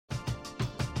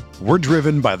We're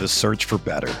driven by the search for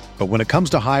better. But when it comes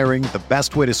to hiring, the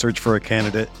best way to search for a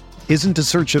candidate isn't to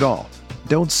search at all.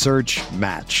 Don't search,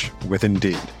 match with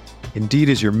Indeed. Indeed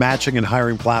is your matching and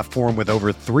hiring platform with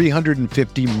over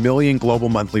 350 million global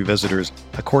monthly visitors,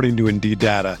 according to Indeed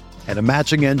data, and a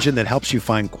matching engine that helps you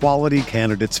find quality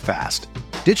candidates fast.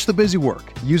 Ditch the busy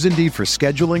work. Use Indeed for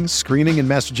scheduling, screening, and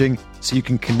messaging so you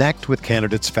can connect with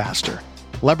candidates faster.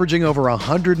 Leveraging over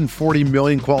 140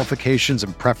 million qualifications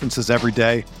and preferences every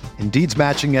day, Indeed's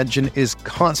matching engine is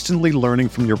constantly learning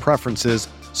from your preferences,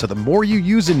 so the more you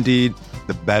use Indeed,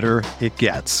 the better it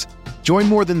gets. Join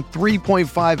more than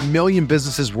 3.5 million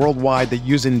businesses worldwide that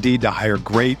use Indeed to hire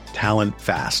great talent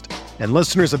fast. And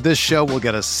listeners of this show will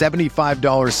get a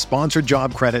 $75 sponsored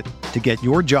job credit to get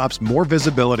your jobs more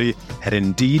visibility at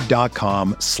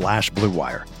Indeed.com/Blue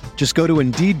Wire. Just go to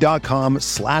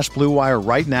Indeed.com/Blue Wire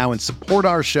right now and support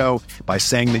our show by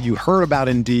saying that you heard about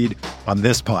Indeed on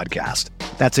this podcast.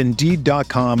 That's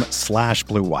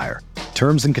Indeed.com/Blue Wire.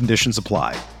 Terms and conditions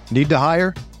apply. Need to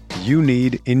hire? You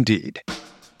need Indeed.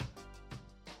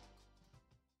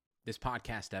 This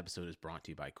podcast episode is brought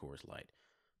to you by Coors Light.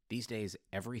 These days,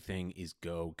 everything is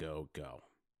go, go, go.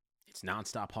 It's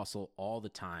nonstop hustle all the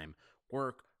time.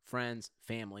 Work, friends,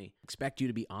 family, expect you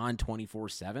to be on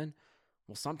 24/7.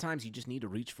 Well, sometimes you just need to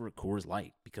reach for a Coors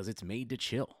Light because it's made to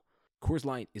chill. Coors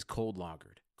Light is cold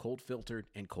lagered, cold filtered,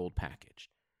 and cold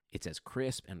packaged. It's as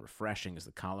crisp and refreshing as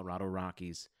the Colorado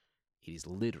Rockies. It is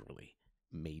literally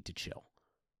made to chill.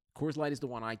 Coors Light is the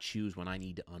one I choose when I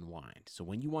need to unwind. So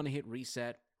when you want to hit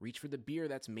reset, reach for the beer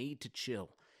that's made to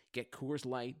chill. Get Coors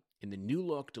Light in the new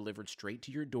look delivered straight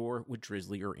to your door with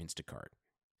Drizzly or Instacart.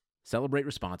 Celebrate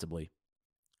responsibly.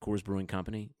 Coors Brewing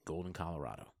Company, Golden,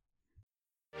 Colorado.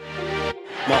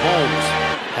 Mahomes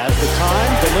has the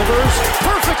time, delivers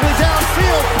perfectly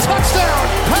downfield, touchdown,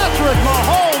 Patrick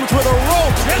Mahomes with a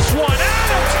rope. This one,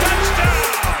 Adams,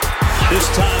 touchdown. This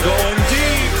time going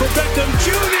deep for Beckham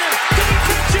Jr. Did he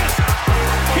catch it?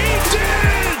 He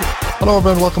did! Hello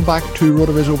everyone, welcome back to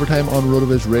RotoViz Overtime on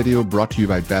RotoViz Radio, brought to you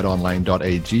by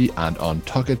betonline.ag and on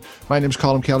Tuckit. My name is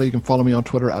Colin Kelly. You can follow me on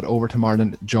Twitter at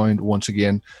OvertimeIreland, joined once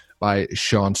again by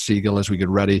Sean Siegel as we get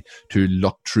ready to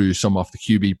look through some of the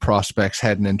QB prospects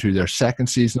heading into their second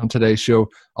season on today's show,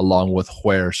 along with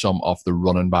where some of the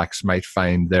running backs might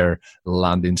find their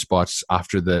landing spots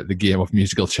after the game of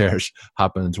musical chairs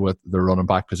happens with the running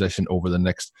back position over the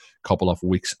next couple of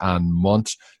weeks and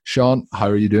months. Sean, how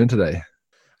are you doing today?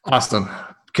 Awesome.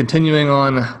 Continuing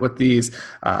on with these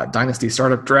Dynasty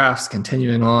Startup Drafts,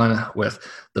 continuing on with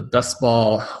the Best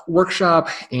Ball Workshop.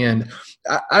 And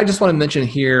I just want to mention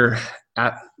here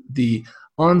at the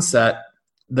onset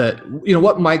that, you know,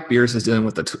 what Mike Beers is doing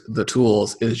with the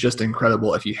tools is just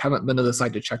incredible. If you haven't been to the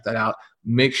site to check that out,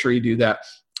 make sure you do that.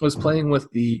 I was playing with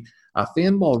the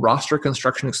Fanball Roster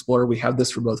Construction Explorer. We have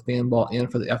this for both Fanball and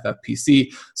for the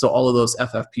FFPC. So all of those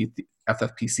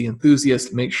FFPC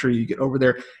enthusiasts, make sure you get over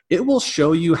there. It will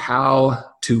show you how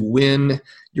to win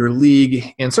your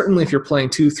league. And certainly if you're playing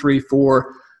 2, 3,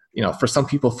 4, you know, for some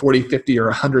people 40, 50, or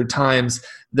 100 times,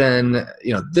 then,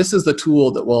 you know, this is the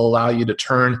tool that will allow you to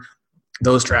turn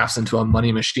those drafts into a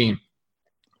money machine.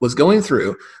 Was going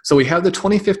through, so we have the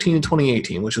 2015 and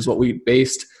 2018, which is what we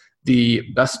based the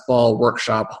Best Ball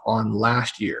Workshop on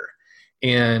last year.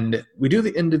 And we do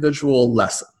the individual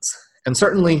lessons. And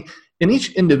certainly in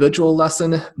each individual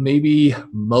lesson, maybe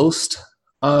most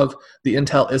of the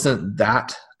intel isn't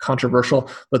that controversial,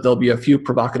 but there'll be a few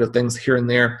provocative things here and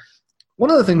there. One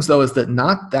of the things, though, is that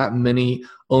not that many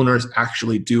owners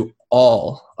actually do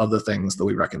all of the things that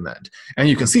we recommend. And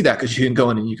you can see that because you can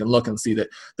go in and you can look and see that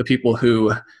the people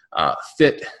who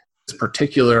fit this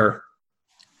particular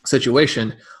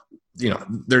situation, you know,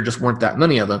 there just weren't that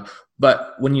many of them.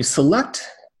 But when you select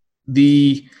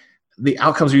the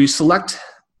outcomes, or you select,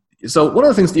 so one of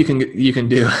the things that you can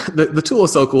do, the tool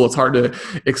is so cool, it's hard to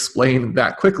explain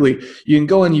that quickly. You can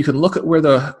go and you can look at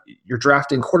where you're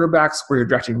drafting quarterbacks, where you're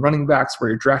drafting running backs, where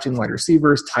you're drafting wide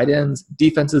receivers, tight ends,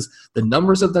 defenses, the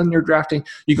numbers of them you're drafting.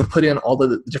 You can put in all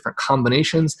the different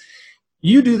combinations.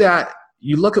 You do that,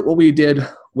 you look at what we did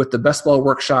with the Best Ball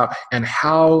Workshop and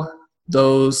how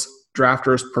those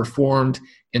drafters performed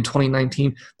in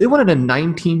 2019. They wanted a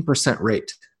 19%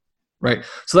 rate. Right.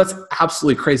 So that's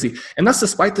absolutely crazy. And that's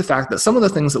despite the fact that some of the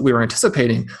things that we were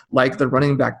anticipating, like the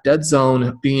running back dead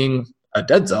zone being a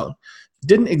dead zone,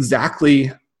 didn't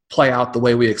exactly play out the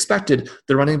way we expected.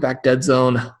 The running back dead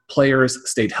zone players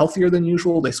stayed healthier than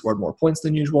usual. They scored more points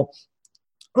than usual.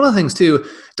 One of the things, too,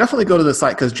 definitely go to the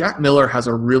site because Jack Miller has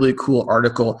a really cool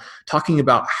article talking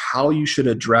about how you should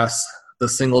address the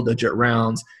single-digit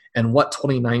rounds and what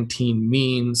 2019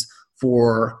 means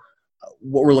for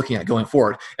what we're looking at going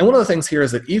forward. And one of the things here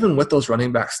is that even with those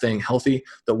running backs staying healthy,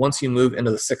 that once you move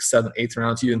into the 6th, 7th, 8th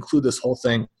rounds, you include this whole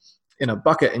thing in a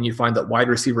bucket and you find that wide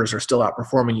receivers are still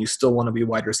outperforming, you still want to be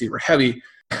wide receiver heavy.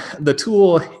 The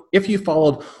tool, if you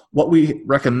followed what we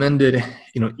recommended,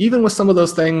 even with some of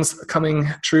those things coming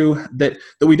true that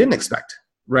we didn't expect,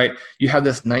 right? You have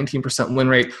this 19% win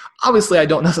rate. Obviously, I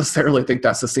don't necessarily think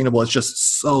that's sustainable. It's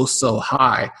just so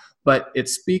high. But it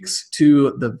speaks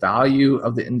to the value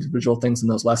of the individual things in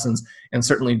those lessons and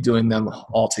certainly doing them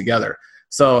all together.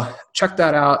 So check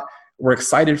that out. We're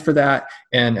excited for that.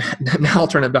 And now I'll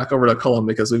turn it back over to Colm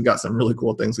because we've got some really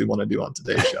cool things we want to do on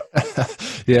today's show.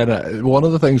 One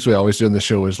of the things we always do in the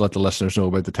show is let the listeners know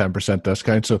about the 10%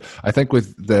 discount. So I think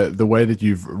with the way that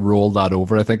you've rolled that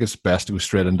over, I think it's best to go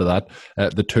straight into that.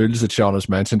 The tools that Sean has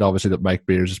mentioned, obviously, that Mike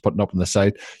Beers is putting up on the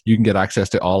site, you can get access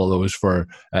to all of those for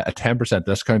a 10%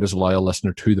 discount as a loyal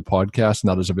listener to the podcast. And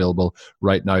that is available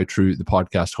right now through the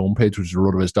podcast homepage, which is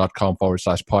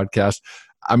rotoviz.com/podcast.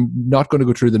 I'm not going to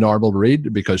go through the normal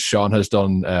read because Sean has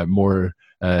done more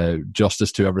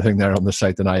justice to everything there on the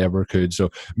site than I ever could. So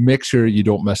make sure you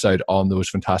don't miss out on those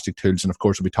fantastic tools. And of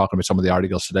course, we'll be talking about some of the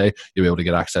articles today. You'll be able to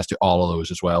get access to all of those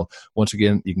as well. Once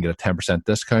again, you can get a 10%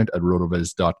 discount at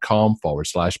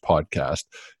rotoviz.com/podcast.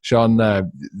 Sean,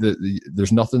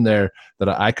 there's nothing there that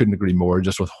I couldn't agree more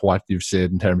just with what you've said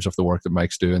in terms of the work that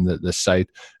Mike's doing. The site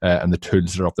and the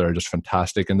tools that are up there are just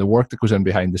fantastic. And the work that goes in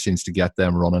behind the scenes to get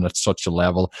them running at such a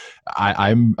level,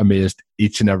 I'm amazed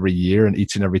each and every year and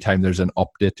each and every time there's an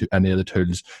update to any of the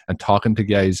tools, and talking to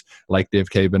guys like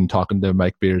Dave Cabin, talking to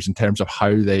Mike Beers in terms of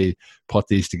how they put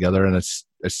these together. And it's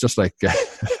just like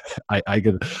I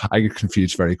get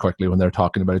confused very quickly when they're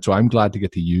talking about it. So I'm glad to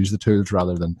get to use the tools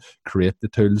rather than create the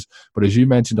tools. But as you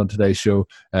mentioned on today's show,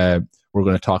 we're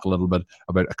going to talk a little bit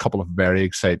about a couple of very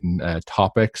exciting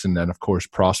topics, and then of course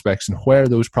prospects and where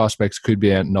those prospects could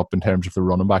be ending up in terms of the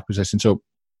running back position. So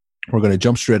we're going to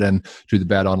jump straight in to the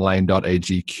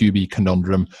betonline.ag QB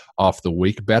conundrum of the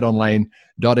week.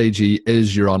 betonline.ag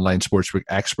is your online sportsbook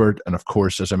expert. And of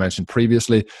course, as I mentioned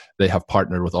previously, they have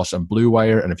partnered with us on Blue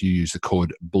Wire. And if you use the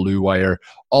code BLUEWIRE,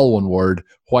 all one word,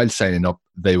 while signing up,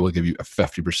 they will give you a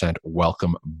 50%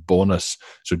 welcome bonus.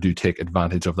 So do take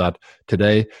advantage of that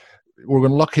today. We're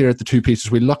going to look here at the two pieces.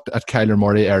 We looked at Kyler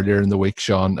Murray earlier in the week,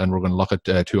 Sean, and we're going to look at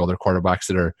two other quarterbacks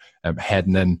that are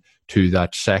heading in to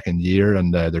that second year,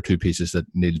 and they're two pieces that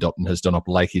Neil Dutton has done up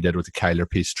like he did with the Kyler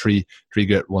piece. Three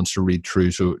good ones to read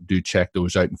through, so do check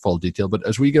those out in full detail. But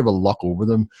as we give a look over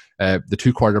them, the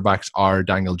two quarterbacks are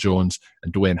Daniel Jones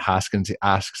and Dwayne Haskins. He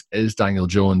asks, is Daniel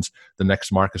Jones the next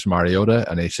Marcus Mariota?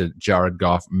 And he said Jared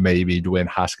Goff may be Dwayne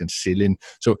Haskins' ceiling.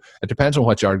 So it depends on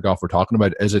what Jared Goff we're talking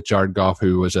about. Is it Jared Goff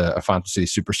who was a fantasy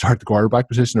superstar at the quarterback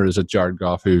position, or is it Jared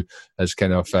Goff who has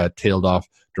kind of tailed off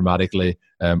dramatically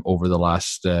over the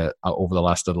last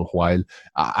little while?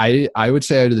 I would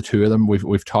say out of the two of them,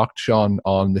 we've talked, Sean,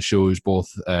 on the shows both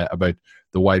about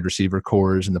the wide receiver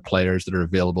cores and the players that are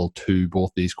available to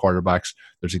both these quarterbacks.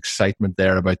 There's excitement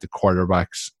there about the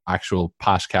quarterbacks' actual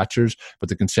pass catchers, but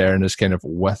the concern is kind of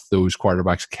with those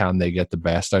quarterbacks, can they get the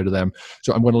best out of them?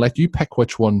 So I'm going to let you pick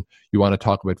which one you want to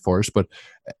talk about first, but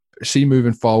see,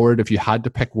 moving forward, if you had to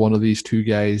pick one of these two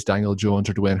guys, Daniel Jones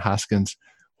or Dwayne Haskins,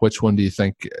 which one do you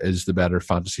think is the better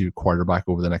fantasy quarterback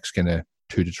over the next kind of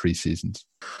 2 to 3 seasons?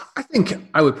 I think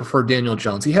I would prefer Daniel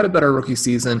Jones. He had a better rookie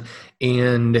season,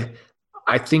 and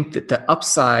I think that the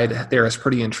upside there is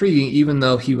pretty intriguing, even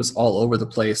though he was all over the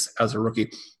place as a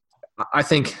rookie. I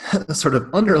think sort of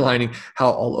underlining how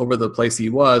all over the place he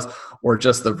was, or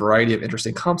just the variety of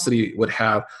interesting comps that he would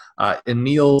have, in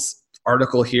Neil's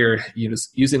article here,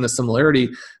 using the similarity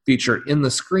feature in the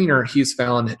screener, he's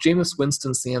found Jameis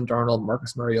Winston, Sam Darnold,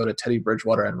 Marcus Mariota, Teddy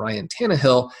Bridgewater, and Ryan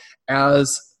Tannehill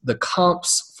as the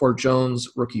comps for Jones'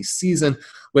 rookie season,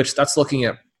 which that's looking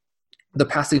at the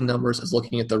passing numbers, it's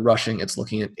looking at the rushing, it's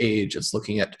looking at age, it's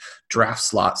looking at draft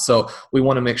slots. So we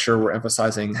want to make sure we're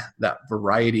emphasizing that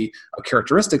variety of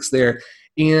characteristics there.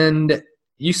 And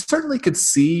you certainly could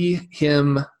see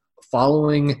him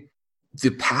following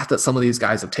the path that some of these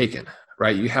guys have taken,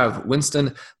 right? You have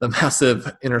Winston, the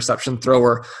massive interception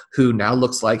thrower, who now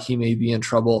looks like he may be in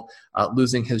trouble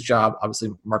losing his job. Obviously,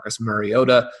 Marcus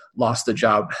Mariota lost the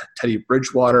job. Teddy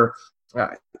Bridgewater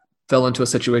fell into a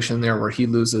situation there where he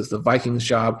loses the Vikings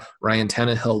job, Ryan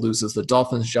Tannehill loses the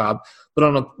Dolphins job. But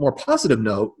on a more positive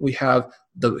note, we have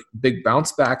the big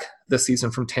bounce back this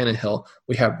season from Tannehill.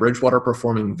 We have Bridgewater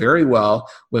performing very well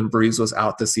when Breeze was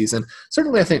out this season.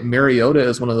 Certainly, I think Mariota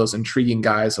is one of those intriguing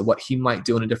guys of what he might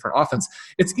do in a different offense.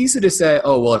 It's easy to say,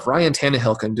 oh, well, if Ryan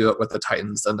Tannehill can do it with the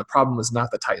Titans, then the problem is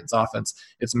not the Titans offense,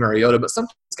 it's Mariota. But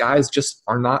sometimes guys just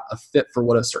are not a fit for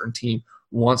what a certain team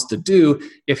wants to do.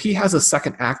 If he has a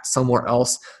second act somewhere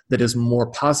else that is more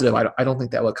positive, I don't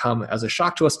think that would come as a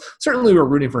shock to us. Certainly we're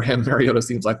rooting for him. Mariota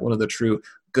seems like one of the true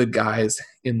good guys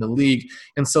in the league.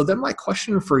 And so then my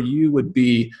question for you would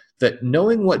be that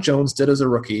knowing what Jones did as a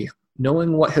rookie,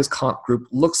 knowing what his comp group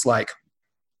looks like,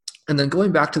 and then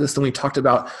going back to this thing we talked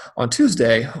about on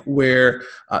Tuesday where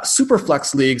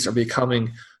Superflex leagues are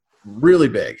becoming really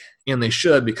big, and they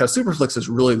should, because Superflex is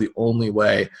really the only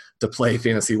way to play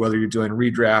fantasy, whether you're doing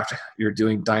redraft, you're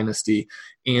doing dynasty.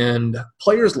 And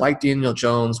players like Daniel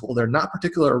Jones, well, they're not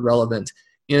particularly relevant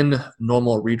in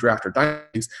normal redraft or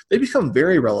dynasties. They become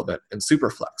very relevant in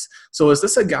Superflex. So is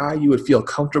this a guy you would feel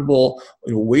comfortable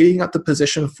waiting at the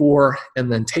position for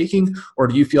and then taking, or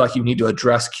do you feel like you need to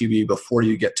address QB before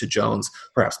you get to Jones,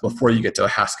 perhaps before you get to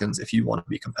Haskins if you want to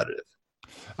be competitive?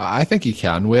 I think you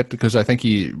can wait, because I think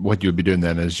what you'd be doing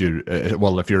then is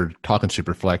if you're talking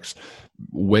Superflex,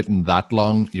 waiting that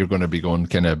long, you're going to be going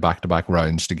kind of back-to-back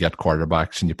rounds to get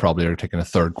quarterbacks, and you probably are taking a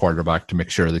third quarterback to make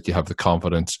sure that you have the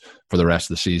confidence for the rest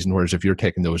of the season. Whereas if you're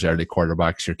taking those early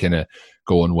quarterbacks, you're kind of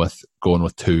going with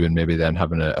two, and maybe then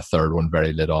having a third one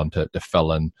very late on to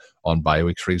fill in on bye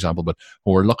weeks, for example. But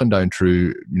when we're looking down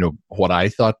through, what I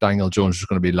thought Daniel Jones was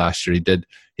going to be last year,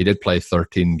 he did play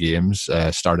 13 games,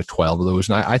 started 12 of those,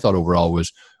 and I thought overall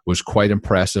was quite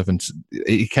impressive. And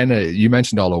he you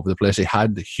mentioned all over the place. He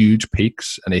had huge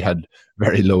peaks and he had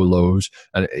very low lows,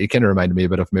 and he kind of reminded me a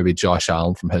bit of maybe Josh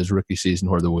Allen from his rookie season,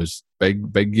 where there was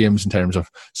big games in terms of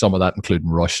some of that,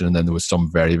 including rushing, and then there was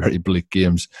some very, very bleak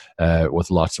games with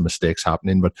lots of mistakes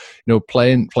happening. But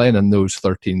playing in those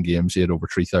 13 games, he had over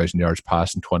 3,000 yards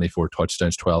passing, 24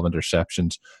 touchdowns, 12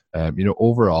 interceptions.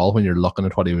 Overall, when you're looking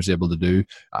at what he was able to do,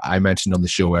 I mentioned on the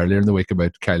show earlier in the week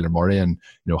about Kyler Murray and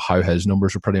how his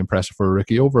numbers were pretty impressive for a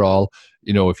rookie. Overall,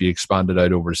 if you expand it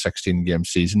out over a 16-game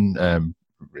season,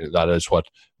 that is what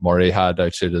Murray had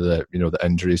outside of the the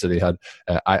injuries that he had.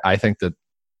 I think that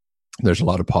there's a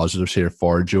lot of positives here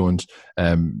for Jones.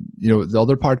 The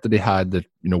other part that he had that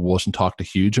wasn't talked a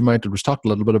huge amount, it was talked a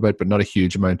little bit about, but not a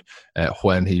huge amount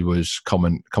when he was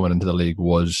coming into the league,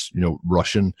 was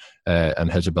rushing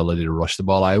and his ability to rush the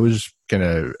ball. I was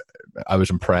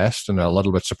impressed and a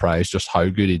little bit surprised just how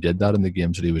good he did that in the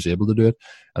games that he was able to do it.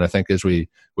 And I think as we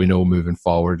know moving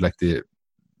forward, like the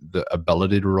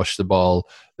ability to rush the ball,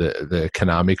 the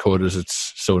Konami code, as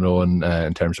it's so known,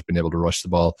 in terms of being able to rush the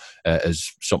ball,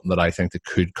 is something that I think that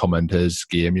could come into his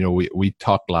game. We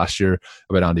talked last year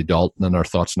about Andy Dalton and our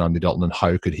thoughts on Andy Dalton and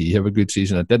how could he have a good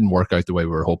season. It didn't work out the way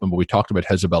we were hoping, but we talked about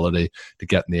his ability to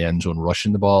get in the end zone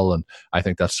rushing the ball, and I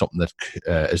think that's something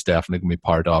that is definitely going to be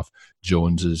part of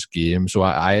Jones's game. So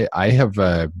I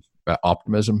have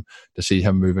optimism to see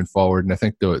him moving forward, and I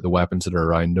think the weapons that are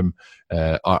around him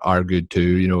are good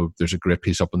too. There's a great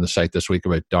piece up on the site this week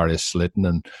about Darius Slayton,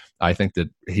 and I think that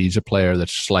he's a player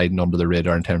that's sliding under the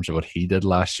radar in terms of what he did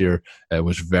last year. It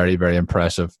was very, very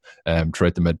impressive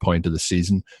throughout the midpoint of the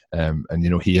season, and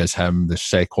he has him, the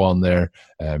Saquon there,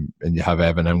 and you have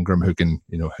Evan Ingram who can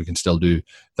still do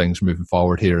things moving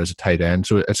forward here as a tight end.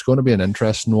 So it's going to be an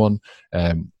interesting one.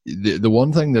 The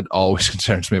one thing that always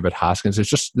concerns me about Haskins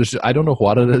is I don't know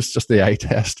what it is, just the eye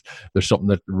test. There's something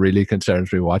that really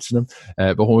concerns me watching him.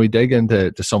 But when we dig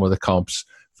into some of the comps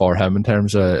for him in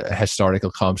terms of historical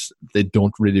comps, they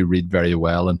don't really read very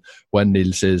well. And when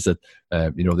Neil says that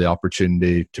the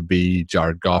opportunity to be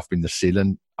Jared Goff being the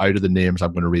ceiling, out of the names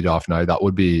I'm going to read off now, that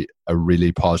would be a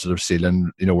really positive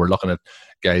ceiling. We're looking at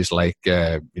guys like,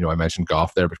 I mentioned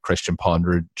Goff there, but Christian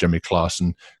Ponder, Jimmy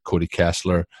Clausen, Cody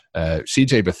Kessler,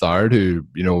 CJ Beathard,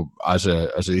 who, as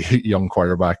a young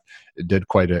quarterback, did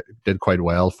quite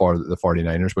well for the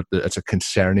 49ers, but it's a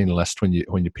concerning list when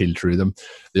you peel through them.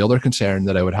 The other concern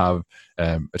that I would have,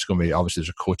 it's going to be, obviously there's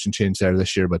a coaching change there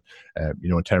this year, but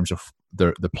in terms of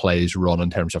the plays run in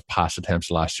terms of pass attempts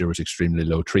last year was extremely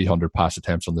low, 300 pass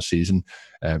attempts on the season.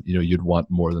 You'd want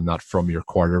more than that from your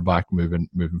quarterback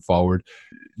moving forward.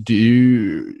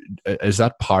 Is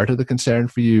that part of the concern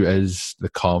for you, is the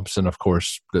comps and of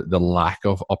course the lack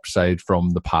of upside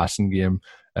from the passing game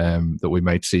that we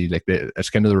might see? It's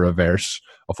kind of the reverse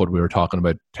of what we were talking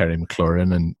about Terry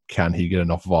McLaurin, and can he get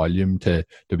enough volume to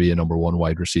be a number one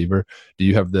wide receiver? Do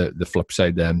you have the flip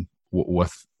side then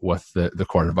with the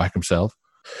quarterback himself?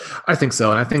 I think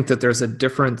so. And I think that there's a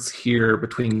difference here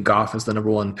between Goff as the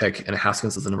number 1 pick and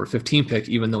Haskins as the number 15 pick.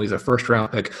 Even though he's a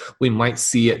first-round pick, we might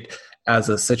see it as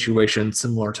a situation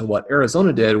similar to what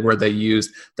Arizona did, where they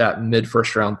used that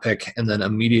mid-first round pick and then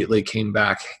immediately came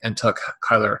back and took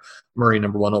Kyler Murray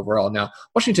number 1 overall. Now,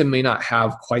 Washington may not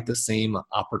have quite the same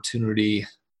opportunity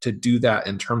to do that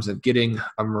in terms of getting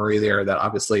a Murray there. That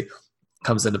obviously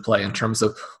comes into play in terms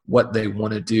of what they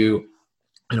want to do,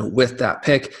 with that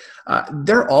pick.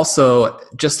 They're also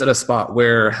just at a spot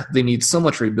where they need so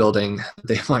much rebuilding,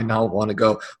 they might not want to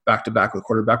go back-to-back with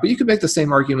quarterback. But you could make the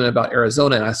same argument about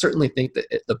Arizona, and I certainly think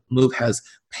that the move has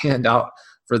panned out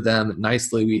for them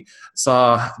nicely. We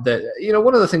saw that,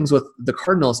 one of the things with the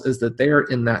Cardinals is that they're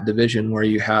in that division where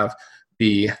you have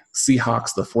the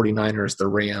Seahawks, the 49ers, the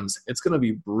Rams. It's going to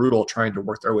be brutal trying to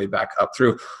work their way back up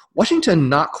through. Washington,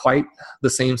 not quite the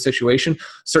same situation.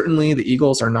 Certainly the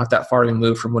Eagles are not that far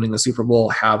removed from winning the Super Bowl,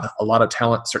 have a lot of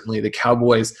talent. Certainly the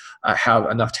Cowboys have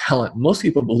enough talent. Most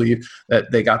people believe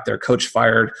that they got their coach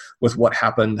fired with what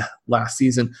happened last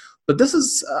season. But this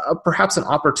is perhaps an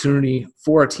opportunity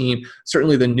for a team.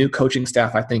 Certainly the new coaching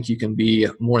staff, I think you can be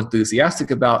more enthusiastic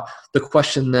about. The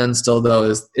question then still, though,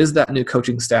 is that new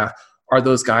coaching staff, are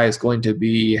those guys going to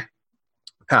be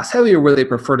pass heavy, or where they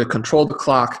prefer to control the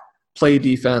clock, play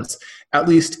defense, at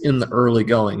least in the early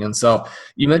going? And so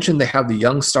you mentioned they have the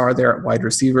young star there at wide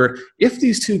receiver. If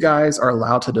these two guys are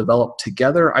allowed to develop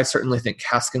together, I certainly think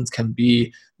Haskins can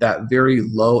be that very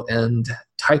low-end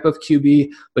type of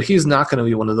QB, but he's not going to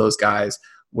be one of those guys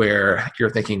where you're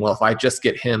thinking, well, if I just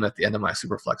get him at the end of my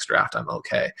Superflex draft, I'm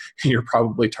okay. You're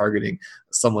probably targeting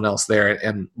someone else there.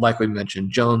 And like we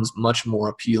mentioned, Jones, much more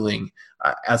appealing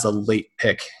as a late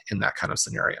pick in that kind of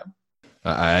scenario.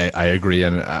 I agree,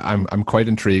 and I'm quite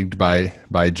intrigued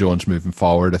by Jones moving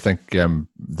forward. I think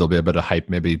there'll be a bit of hype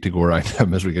maybe to go around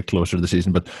him as we get closer to the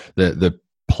season, but the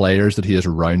players that he has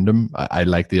around him, I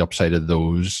like the upside of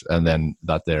those, and then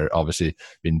that they're obviously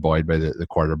being buoyed by the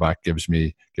quarterback gives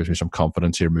me some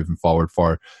confidence here moving forward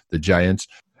for the Giants.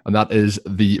 And that is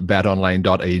the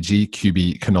betonline.ag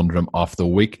QB conundrum of the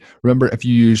week. Remember, if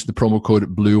you use the promo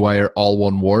code BlueWire, all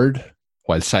one word,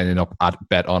 while signing up at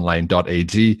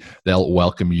betonline.ag, they'll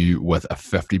welcome you with a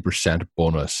 50%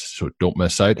 bonus. So don't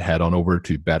miss out. Head on over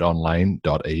to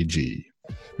betonline.ag.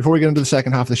 Before we get into the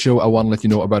second half of the show, I want to let you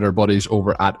know about our buddies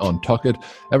over at Untuckit.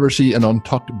 Ever see an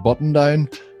untucked button down?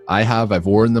 I have. I've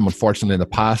worn them. Unfortunately, in the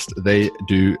past, they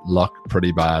do look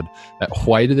pretty bad.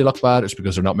 Why do they look bad? It's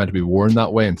because they're not meant to be worn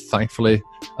that way. And thankfully,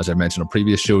 as I mentioned on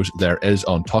previous shows, there is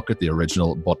Untuckit, the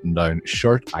original button-down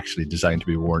shirt, actually designed to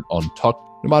be worn untucked.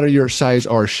 No matter your size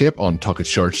or shape, Untuckit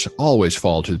shirts always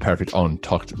fall to the perfect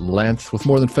untucked length. With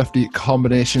more than 50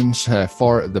 combinations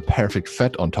for the perfect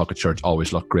fit, Untuckit shirts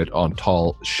always look great on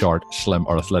tall, short, slim,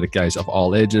 or athletic guys of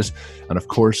all ages. And of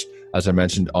course, as I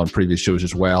mentioned on previous shows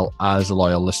as well, as a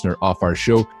loyal listener of our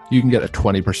show, you can get a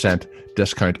 20%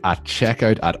 discount at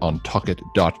checkout at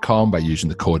untuckit.com by using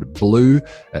the code BLUE.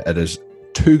 It is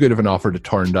too good of an offer to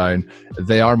turn down.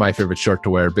 They are my favorite shirt to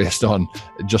wear based on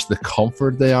just the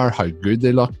comfort they are, how good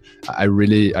they look. I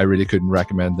really couldn't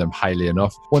recommend them highly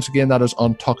enough. Once again, that is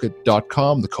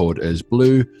untuckit.com. The code is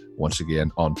BLUE. Once again,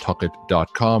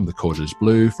 untuckit.com. The code is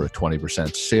BLUE for a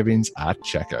 20% savings at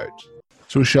checkout.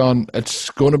 So, Sean, it's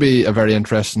going to be a very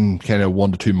interesting kind of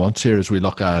 1 to 2 months here as we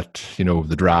look at,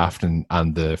 the draft and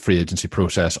the free agency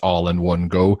process all in one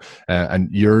go. And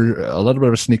you're a little bit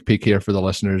of a sneak peek here for the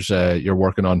listeners. You're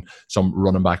working on some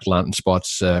running back landing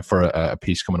spots for a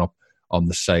piece coming up on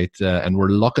the site, and we're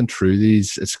looking through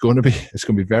these. It's going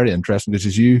to be very interesting because,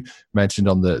 as you mentioned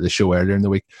on the show earlier in the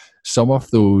week, some of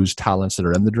those talents that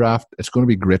are in the draft, it's going to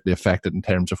be greatly affected in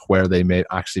terms of where they may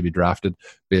actually be drafted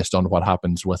based on what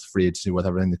happens with free agency, with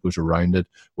everything that goes around it,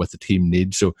 with the team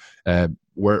needs. So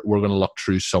we're going to look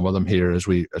through some of them here as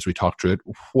we talk through it.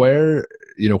 Where,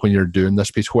 when you're doing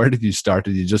this piece, where did you start?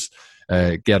 Did you just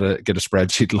get a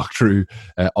spreadsheet, look through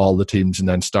all the teams and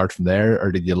then start from there,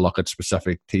 or did you look at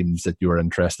specific teams that you were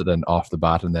interested in off the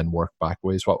bat and then work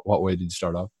backwards? What way did you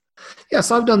start off? Yeah,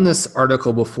 so I've done this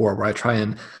article before where I try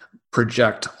and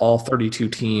project all 32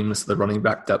 teams, the running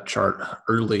back depth chart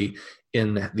early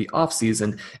in the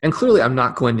offseason. And clearly I'm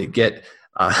not going to get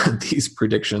these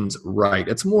predictions right.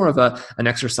 It's more of an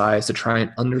exercise to try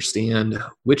and understand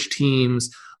which teams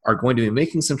are going to be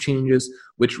making some changes,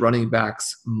 which running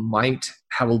backs might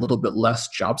have a little bit less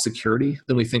job security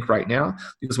than we think right now.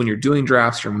 Because when you're doing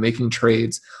drafts, you're making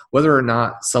trades, whether or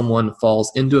not someone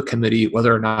falls into a committee,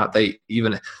 whether or not they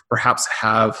even perhaps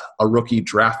have a rookie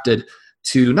drafted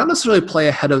to not necessarily play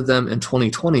ahead of them in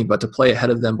 2020, but to play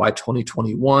ahead of them by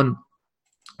 2021.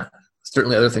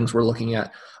 Certainly other things we're looking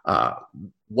at,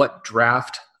 what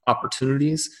draft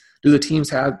opportunities do the teams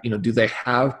have? Do they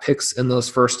have picks in those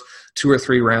first 2 or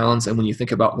 3 rounds? And when you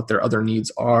think about what their other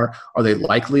needs are they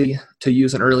likely to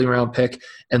use an early round pick?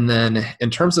 And then in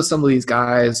terms of some of these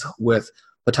guys with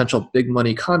potential big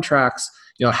money contracts,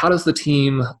 how does the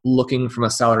team looking from a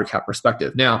salary cap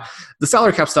perspective? Now, the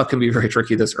salary cap stuff can be very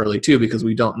tricky this early too, because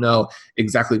we don't know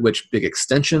exactly which big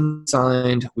extension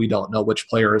signed. We don't know which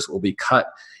players will be cut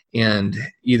and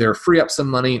either free up some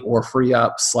money or free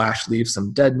up / leave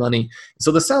some dead money.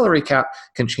 So the salary cap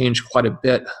can change quite a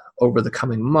bit over the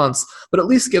coming months, but at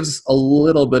least gives a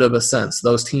little bit of a sense.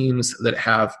 Those teams that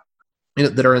have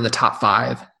that are in the top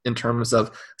 5 in terms of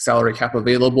salary cap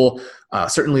available,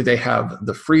 certainly they have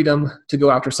the freedom to go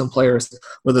after some players.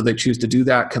 Whether they choose to do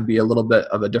that can be a little bit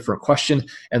of a different question.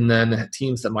 And then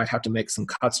teams that might have to make some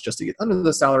cuts just to get under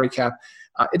the salary cap,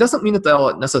 it doesn't mean that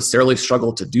they'll necessarily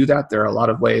struggle to do that. There are a lot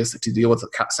of ways to deal with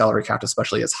the salary cap,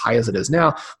 especially as high as it is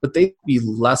now, but they'd be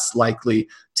less likely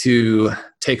to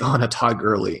take on a Todd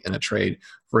Gurley in a trade,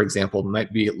 for example,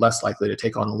 might be less likely to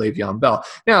take on a Le'Veon Bell.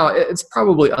 Now, it's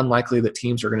probably unlikely that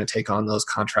teams are going to take on those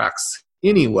contracts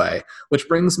anyway, which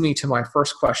brings me to my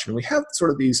first question. We have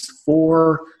sort of these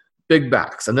 4 big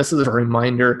backs, and this is a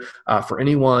reminder for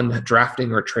anyone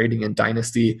drafting or trading in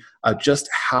Dynasty, just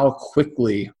how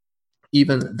quickly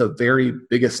even the very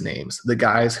biggest names, the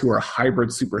guys who are hybrid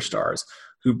superstars,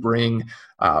 who bring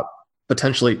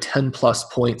potentially 10-plus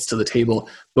points to the table,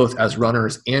 both as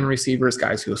runners and receivers,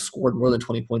 guys who have scored more than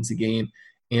 20 points a game,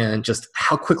 and just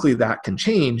how quickly that can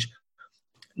change.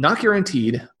 Not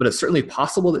guaranteed, but it's certainly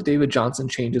possible that David Johnson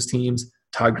changes teams.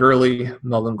 Todd Gurley,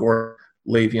 Melvin Gordon,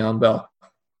 Le'Veon Bell.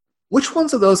 Which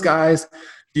ones of those guys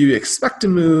do you expect to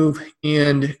move,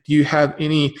 and do you have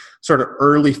any sort of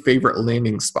early favorite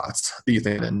landing spots that you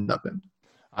think end up in?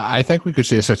 I think we could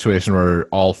see a situation where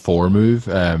all 4 move.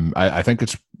 I think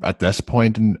it's at this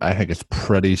point, and I think it's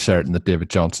pretty certain that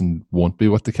David Johnson won't be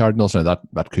with the Cardinals. Now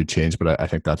that could change, but I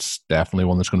think that's definitely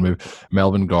one that's going to move.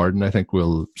 Melvin Gordon, I think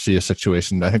we'll see a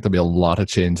situation. I think there'll be a lot of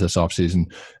change this offseason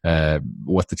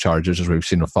with the Chargers, as we've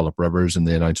seen with Phillip Rivers and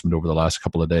the announcement over the last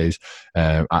couple of days.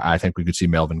 I think we could see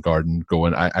Melvin Gordon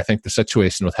going. I think the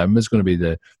situation with him is going to be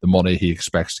the money he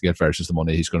expects to get versus the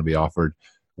money he's going to be offered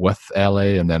with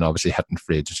LA, and then obviously hitting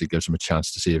free agency gives him a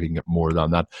chance to see if he can get more than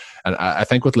that. And I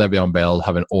think with Le'Veon Bell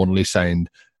having only signed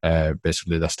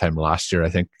basically this time last year, I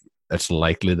think it's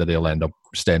likely that he'll end up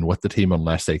staying with the team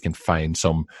unless they can find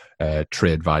some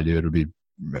trade value. It'll be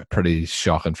pretty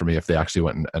shocking for me if they actually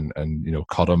went and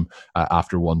cut him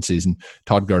after one season.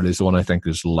 Todd Gurley is the one I think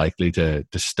is likely to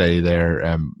stay there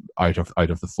out of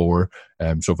the 4.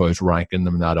 So if I was ranking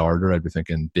them in that order, I'd be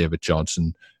thinking David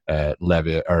Johnson,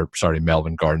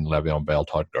 Melvin Gordon, Le'Veon Bell,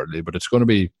 Todd Gurley. But it's going to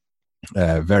be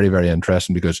very, very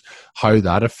interesting, because how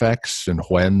that affects and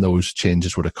when those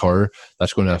changes would occur,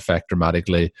 that's going to affect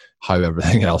dramatically how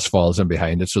everything else falls in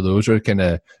behind it. So those are kind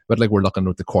of, but like we're looking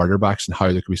at the quarterbacks and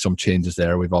how there could be some changes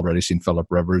there. We've already seen Phillip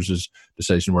Rivers'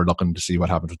 decision. We're looking to see what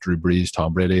happens with Drew Brees,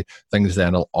 Tom Brady. Things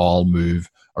then will all move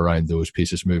around those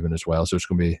pieces moving as well. So it's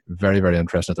going to be very, very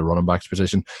interesting at the running backs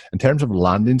position. In terms of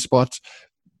landing spots,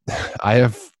 I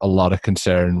have a lot of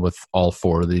concern with all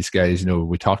 4 of these guys.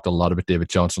 We talked a lot about David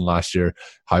Johnson last year,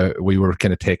 how we were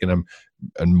kind of taking him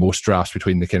in most drafts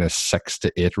between the kind of 6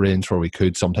 to 8 range, where we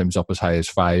could sometimes up as high as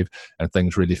 5, and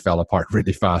things really fell apart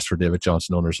really fast for David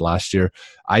Johnson owners last year.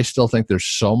 I still think there's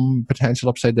some potential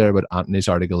upside there, but Anthony's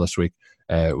article this week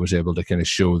was able to kind of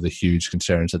show the huge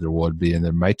concerns that there would be, and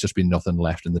there might just be nothing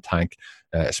left in the tank,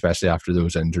 especially after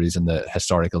those injuries, and the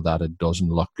historical data doesn't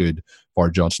look good for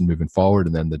Johnson moving forward.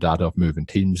 And then the data of moving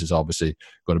teams is obviously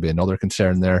going to be another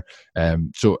concern there.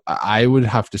 So I would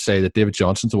have to say that David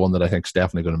Johnson's the one that I think is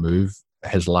definitely going to move.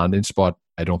 His landing spot,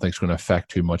 I don't think is going to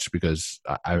affect too much, because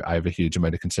I have a huge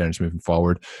amount of concerns moving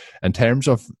forward. In terms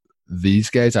of these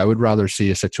guys, I would rather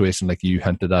see a situation like you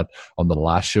hinted at on the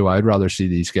last show. I'd rather see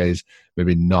these guys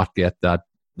maybe not get that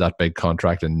big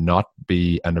contract and not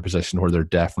be in a position where they're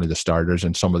definitely the starters,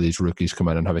 and some of these rookies come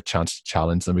in and have a chance to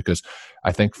challenge them. Because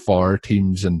I think for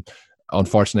teams, and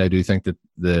unfortunately I do think that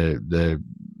the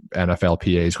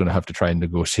NFLPA is going to have to try and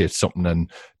negotiate something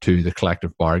into the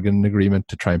collective bargaining agreement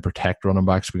to try and protect running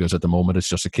backs, because at the moment it's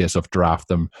just a case of draft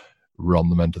them, run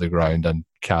them into the ground and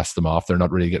cast them off. They're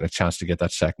not really getting a chance to get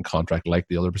that second contract like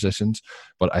the other positions.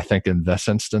 But I think in this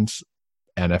instance,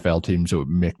 NFL teams, it would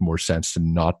make more sense to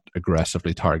not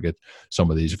aggressively target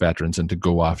some of these veterans and to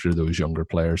go after those younger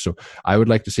players. So I would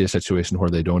like to see a situation where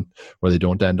they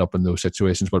don't end up in those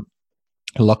situations. But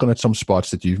looking at some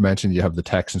spots that you've mentioned, you have the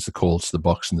Texans, the Colts, the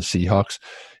Bucs, and the Seahawks.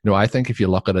 I think if you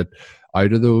look at it,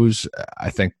 out of those, I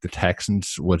think the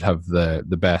Texans would have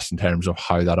the best in terms of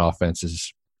how that offense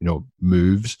is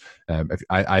moves.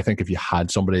 I think if you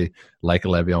had somebody like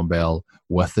Le'Veon Bell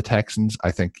with the Texans,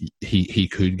 I think he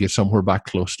could get somewhere back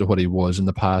close to what he was in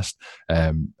the past.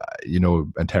 In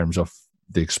terms of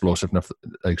the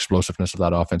explosiveness of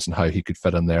that offense and how he could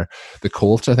fit in there. The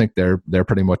Colts, I think they're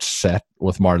pretty much set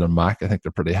with Marlon Mack. I think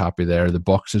they're pretty happy there. The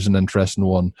Bucs is an interesting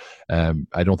one.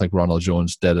 I don't think Ronald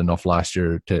Jones did enough last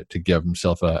year to give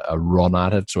himself a run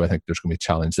at it, so I think there's going to be a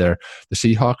challenge there. The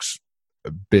Seahawks,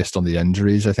 based on the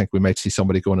injuries, I think we might see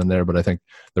somebody going in there, but I think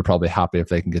they're probably happy if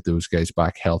they can get those guys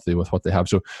back healthy with what they have.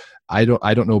 So I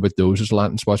don't know about those as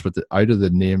landing spots, but out of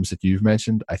the names that you've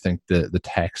mentioned, I think the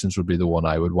Texans would be the one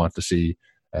I would want to see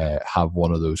have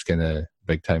one of those kind of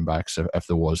big time backs if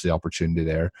there was the opportunity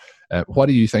there. What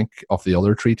do you think of the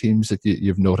other three teams that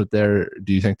you've noted there?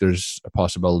 Do you think there's a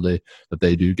possibility that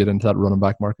they do get into that running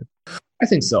back market? I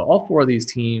think so. All four of these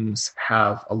teams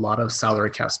have a lot of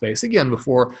salary cap space. Again,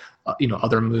 before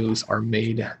other moves are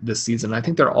made this season, I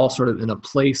think they're all sort of in a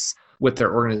place with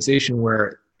their organization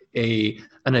where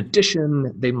an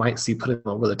addition they might see put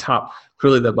them over the top.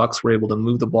 Clearly, the Bucs were able to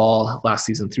move the ball last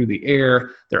season through the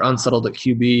air. They're unsettled at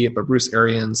QB, but Bruce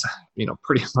Arians,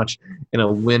 pretty much in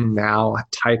a win now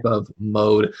type of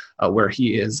mode where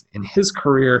he is in his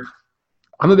career.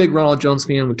 I'm a big Ronald Jones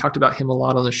fan. We talked about him a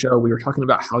lot on the show. We were talking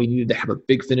about how he needed to have a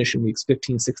big finish in weeks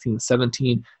 15, 16,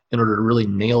 17 in order to really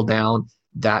nail down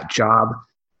that job.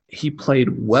 He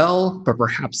played well, but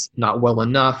perhaps not well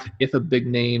enough if a big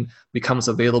name becomes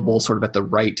available sort of at the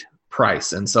right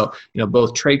price. And so,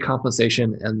 both trade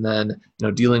compensation and then,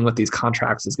 dealing with these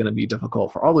contracts is going to be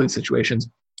difficult for all of these situations.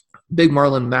 Big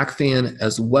Marlon Mack fan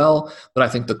as well, but I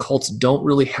think the Colts don't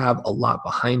really have a lot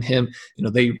behind him.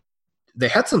 They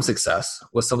had some success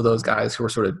with some of those guys who were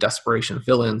sort of desperation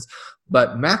fill-ins,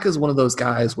 but Mack is one of those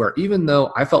guys where even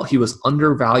though I felt he was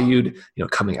undervalued,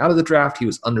 coming out of the draft, he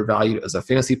was undervalued as a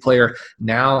fantasy player,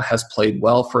 now has played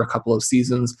well for a couple of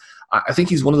seasons. I think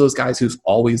he's one of those guys who's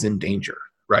always in danger,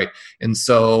 right? And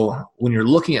so when you're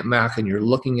looking at Mack and you're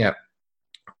looking at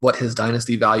what his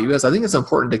dynasty value is, I think it's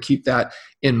important to keep that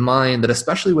in mind, that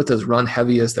especially with as run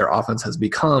heavy as their offense has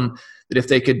become, that if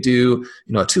they could do,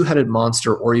 a two-headed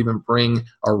monster or even bring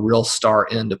a real star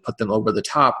in to put them over the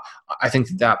top, I think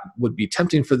that would be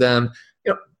tempting for them.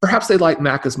 Perhaps they like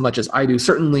Mack as much as I do.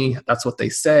 Certainly that's what they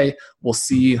say. We'll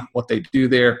see what they do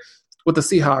there. With the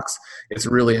Seahawks, it's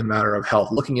really a matter of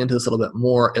health. Looking into this a little bit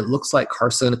more, it looks like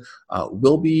Carson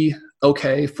will be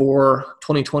okay for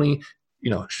 2020.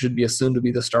 Should be assumed to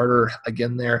be the starter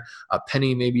again there.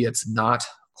 Penny, maybe it's not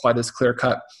quite as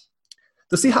clear-cut.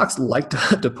 The Seahawks like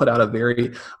to put out a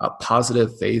very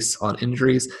positive face on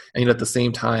injuries, and at the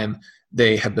same time,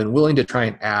 they have been willing to try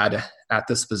and add at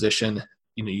this position.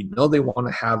 They want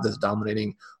to have this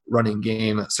dominating running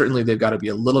game. Certainly, they've got to be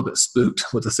a little bit spooked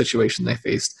with the situation they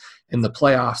faced in the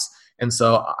playoffs. And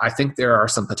so I think there are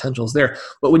some potentials there.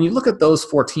 But when you look at those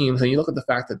four teams and you look at the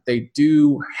fact that they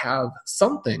do have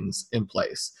some things in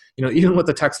place, even with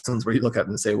the Texans, where you look at it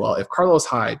and say, well, if Carlos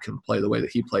Hyde can play the way that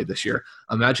he played this year,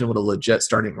 imagine what a legit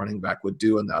starting running back would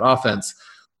do in that offense.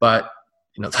 But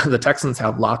the Texans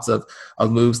have lots of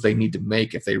moves they need to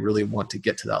make if they really want to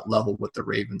get to that level with the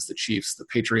Ravens, the Chiefs, the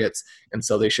Patriots. And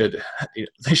so they should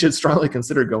strongly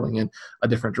consider going in a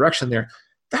different direction there.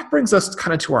 That brings us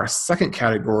kind of to our second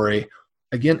category,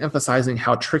 again, emphasizing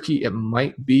how tricky it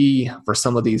might be for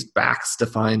some of these backs to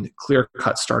find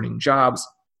clear-cut starting jobs.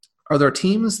 Are there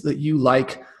teams that you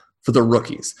like for the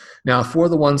rookies? Now, for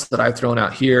the ones that I've thrown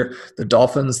out here, the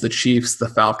Dolphins, the Chiefs, the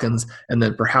Falcons, and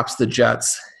then perhaps the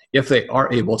Jets, if they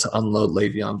are able to unload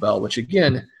Le'Veon Bell, which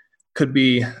again could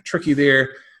be tricky there.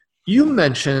 You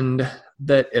mentioned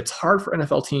that it's hard for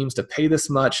NFL teams to pay this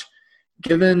much,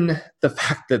 given the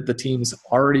fact that the teams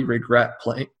already regret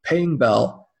paying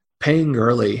Bell, paying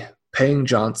Gurley, paying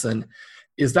Johnson.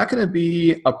 Is that going to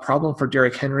be a problem for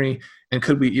Derrick Henry? And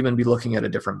could we even be looking at a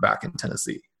different back in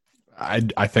Tennessee?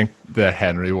 I think the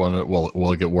Henry one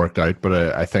will get worked out,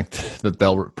 but I think that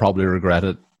they'll probably regret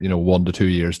it, 1 to 2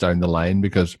 years down the line,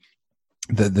 because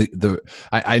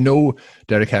I know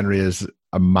Derrick Henry is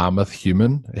a mammoth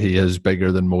human. He is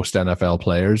bigger than most NFL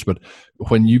players, but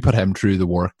when you put him through the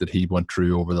work that he went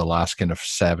through over the last kind of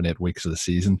 7-8 weeks of the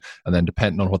season, and then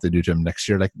depending on what they do to him next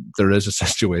year, like there is a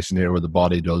situation here where the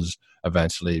body does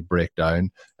eventually break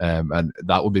down, and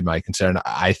that would be my concern.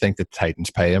 I think the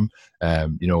Titans pay him.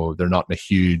 They're not in a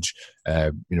huge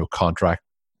contract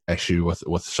issue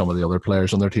with some of the other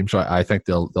players on their team, so I think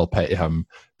they'll pay him,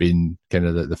 being kind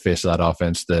of the face of that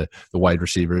offense. The wide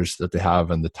receivers that they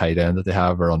have and the tight end that they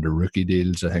have are under rookie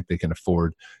deals. I think they can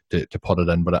afford to put it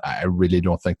in, but I really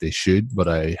don't think they should. But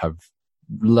I have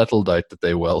little doubt that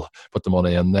they will put the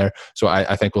money in there. So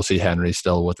I think we'll see Henry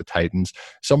still with the Titans.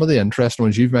 Some of the interesting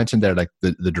ones you've mentioned there, like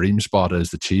the dream spot is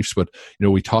the Chiefs, but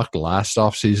we talked last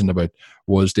offseason about,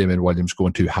 was Damien Williams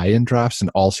going too high in drafts, and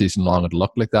all season long it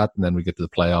looked like that, and then we get to the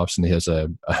playoffs and he has a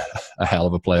hell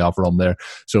of a playoff run there.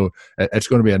 So it's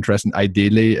going to be interesting.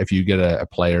 Ideally, if you get a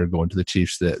player going to the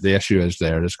Chiefs, the issue is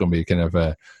there's going to be kind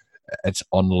of it's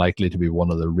unlikely to be one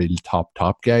of the real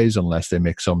top guys unless they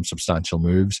make some substantial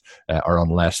moves or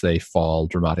unless they fall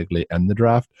dramatically in the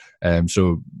draft.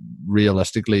 So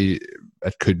realistically,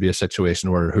 it could be a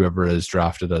situation where whoever is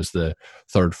drafted as the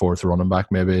third, fourth running back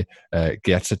maybe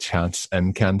gets a chance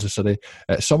in Kansas City.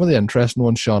 Some of the interesting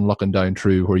ones, Sean, looking down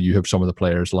through where you have some of the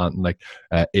players landing, like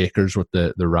Akers with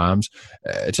the Rams.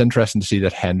 It's interesting to see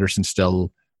that Henderson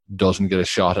still doesn't get a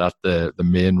shot at the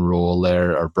main role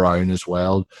there, or Brown as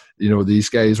well. These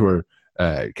guys were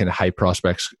kind of high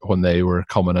prospects when they were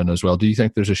coming in as well. Do you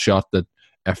think there's a shot that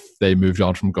if they moved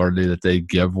on from Gurley that they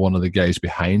give one of the guys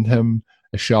behind him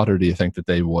a shot, or do you think that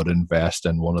they would invest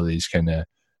in one of these kind of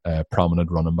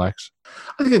prominent running backs?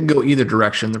 I think it could go either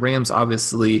direction. The Rams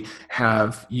obviously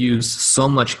have used so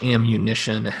much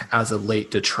ammunition as of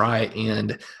late to try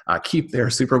and keep their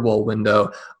Super Bowl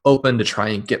window open to try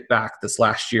and get back this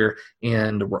last year,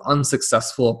 and were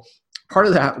unsuccessful. Part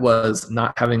of that was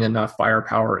not having enough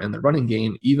firepower in the running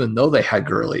game, even though they had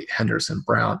Gurley, Henderson,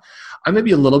 Brown. I may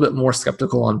be a little bit more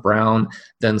skeptical on Brown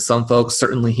than some folks.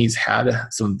 Certainly he's had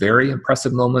some very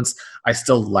impressive moments. I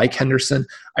still like Henderson.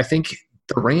 I think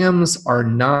the Rams are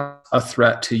not a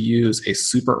threat to use a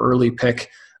super early pick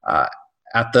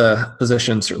at the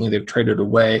position. Certainly they've traded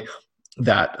away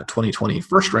that 2020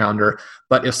 first rounder.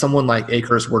 But if someone like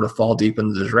Akers were to fall deep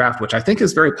into the draft, which I think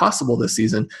is very possible this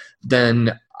season,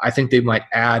 then I think they might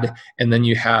add, and then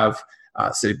you have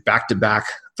say back-to-back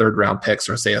third-round picks,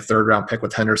 or say a third-round pick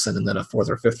with Henderson and then a fourth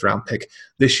or fifth-round pick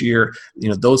this year.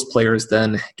 Those players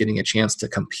then getting a chance to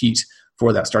compete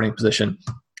for that starting position.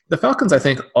 The Falcons, I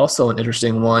think, also an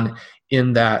interesting one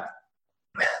in that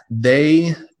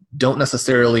they don't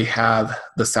necessarily have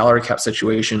the salary cap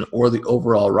situation or the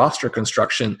overall roster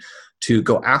construction to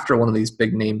go after one of these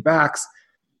big-name backs.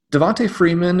 Devontae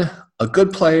Freeman, a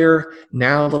good player,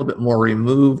 now a little bit more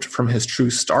removed from his true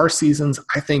star seasons.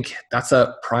 I think that's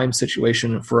a prime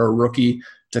situation for a rookie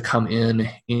to come in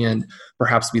and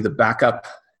perhaps be the backup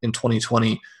in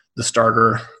 2020, the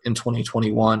starter in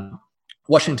 2021.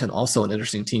 Washington, also an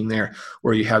interesting team there,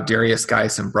 where you have Darius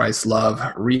Geis and Bryce Love.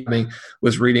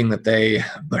 Was reading that they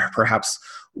perhaps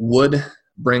would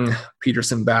bring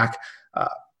Peterson back,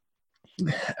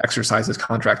 exercise his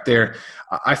contract there.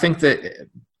 I think that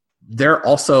they're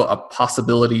also a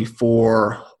possibility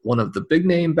for one of the big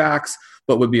name backs,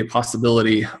 but would be a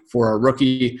possibility for a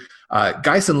rookie.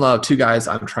 Geis and Love, two guys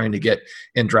I'm trying to get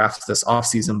in drafts this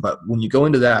offseason, but when you go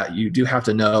into that, you do have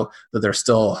to know that there's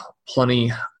still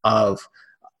plenty of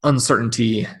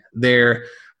uncertainty there.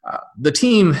 The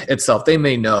team itself, they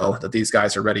may know that these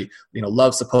guys are ready.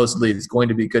 Love supposedly is going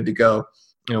to be good to go.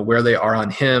 Where they are on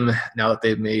him now that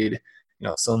they've made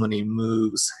so many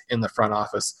moves in the front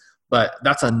office. But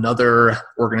that's another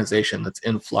organization that's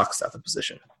in flux at the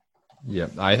position. Yeah,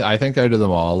 I think out of them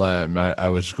all, I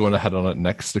was going to hit on it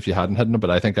next if you hadn't hit on it,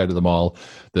 but I think out of them all,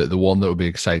 the one that would be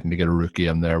exciting to get a rookie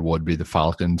in there would be the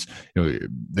Falcons.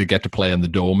 They get to play in the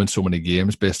Dome in so many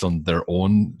games based on their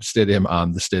own stadium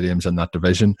and the stadiums in that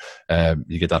division.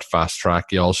 You get that fast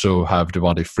track. You also have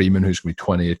Devontae Freeman, who's going to be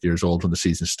 28 years old when the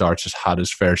season starts, has had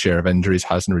his fair share of injuries,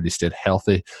 hasn't really stayed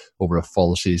healthy over a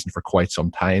full season for quite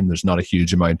some time. There's not a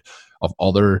huge amount of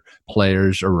other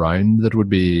players around that would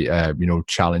be,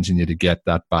 challenging you to get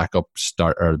that backup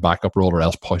role, or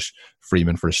else push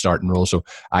Freeman for a starting role. So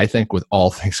I think, with all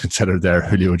things considered, there,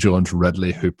 Julio Jones,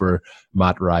 Ridley, Hooper,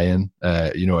 Matt Ryan,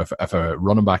 if a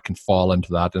running back can fall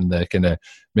into that, and they can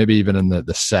maybe even in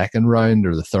the second round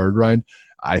or the third round,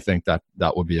 I think that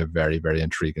would be a very, very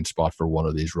intriguing spot for one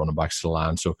of these running backs to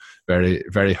land. So very,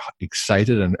 very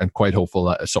excited and quite hopeful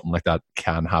that something like that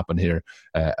can happen here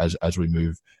as we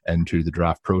move into the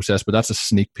draft process. But that's a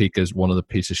sneak peek as one of the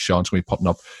pieces Sean's going to be putting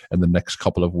up in the next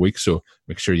couple of weeks. So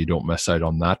make sure you don't miss out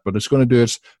on that. But it's going to do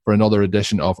it for another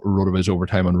edition of RotoViz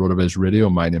Overtime on RotoViz Radio.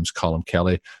 My name's Colin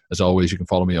Kelly. As always, you can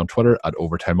follow me on Twitter at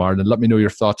Overtime Ireland. Let me know your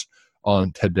thoughts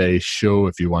on today's show.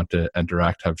 If you want to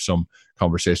interact, have some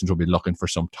conversations, we'll be looking for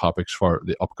some topics for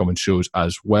the upcoming shows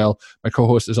as well. My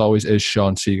co-host, as always, is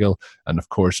Sean Siegel, and of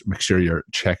course, make sure you're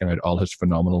checking out all his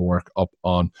phenomenal work up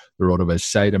on the RotoViz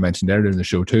site. I mentioned earlier in the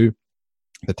show too,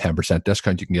 the 10%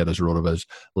 discount you can get as a RotoViz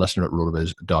listener at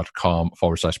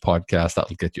rotoviz.com/podcast.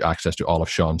 That'll get you access to all of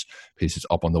Sean's pieces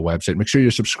up on the website. Make sure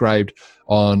you're subscribed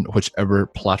on whichever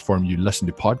platform you listen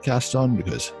to podcasts on,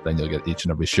 because then you'll get each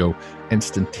and every show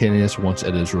instantaneous once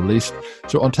it is released.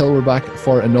 So until we're back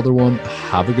for another one,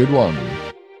 have a good one.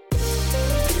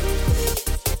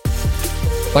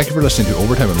 Thank you for listening to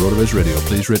Overtime on RotoViz Radio.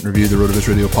 Please rate and review the RotoViz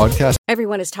Radio podcast.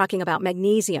 Everyone is talking about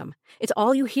magnesium. It's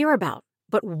all you hear about.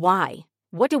 But why?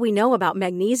 What do we know about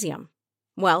magnesium?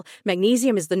 Well,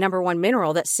 magnesium is the number one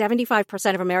mineral that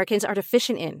 75% of Americans are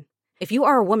deficient in. If you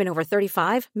are a woman over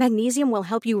 35, magnesium will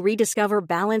help you rediscover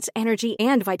balance, energy,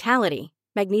 and vitality.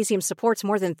 Magnesium supports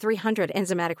more than 300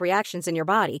 enzymatic reactions in your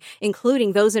body,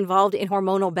 including those involved in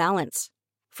hormonal balance.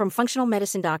 From functional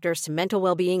medicine doctors to mental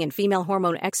well-being and female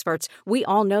hormone experts, we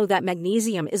all know that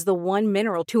magnesium is the one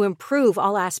mineral to improve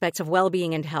all aspects of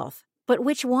well-being and health. But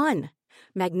which one?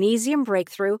 Magnesium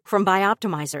Breakthrough from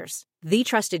Bioptimizers, the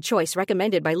trusted choice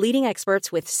recommended by leading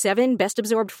experts with 7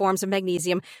 best-absorbed forms of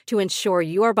magnesium to ensure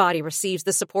your body receives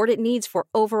the support it needs for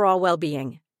overall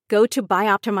well-being. Go to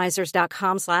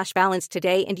bioptimizers.com/balance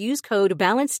today and use code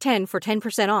BALANCE10 for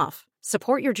 10% off.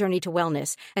 Support your journey to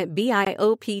wellness at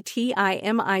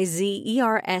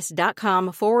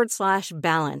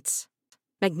bioptimizers.com/balance.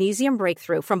 Magnesium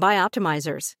Breakthrough from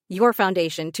Bioptimizers, your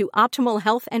foundation to optimal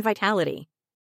health and vitality.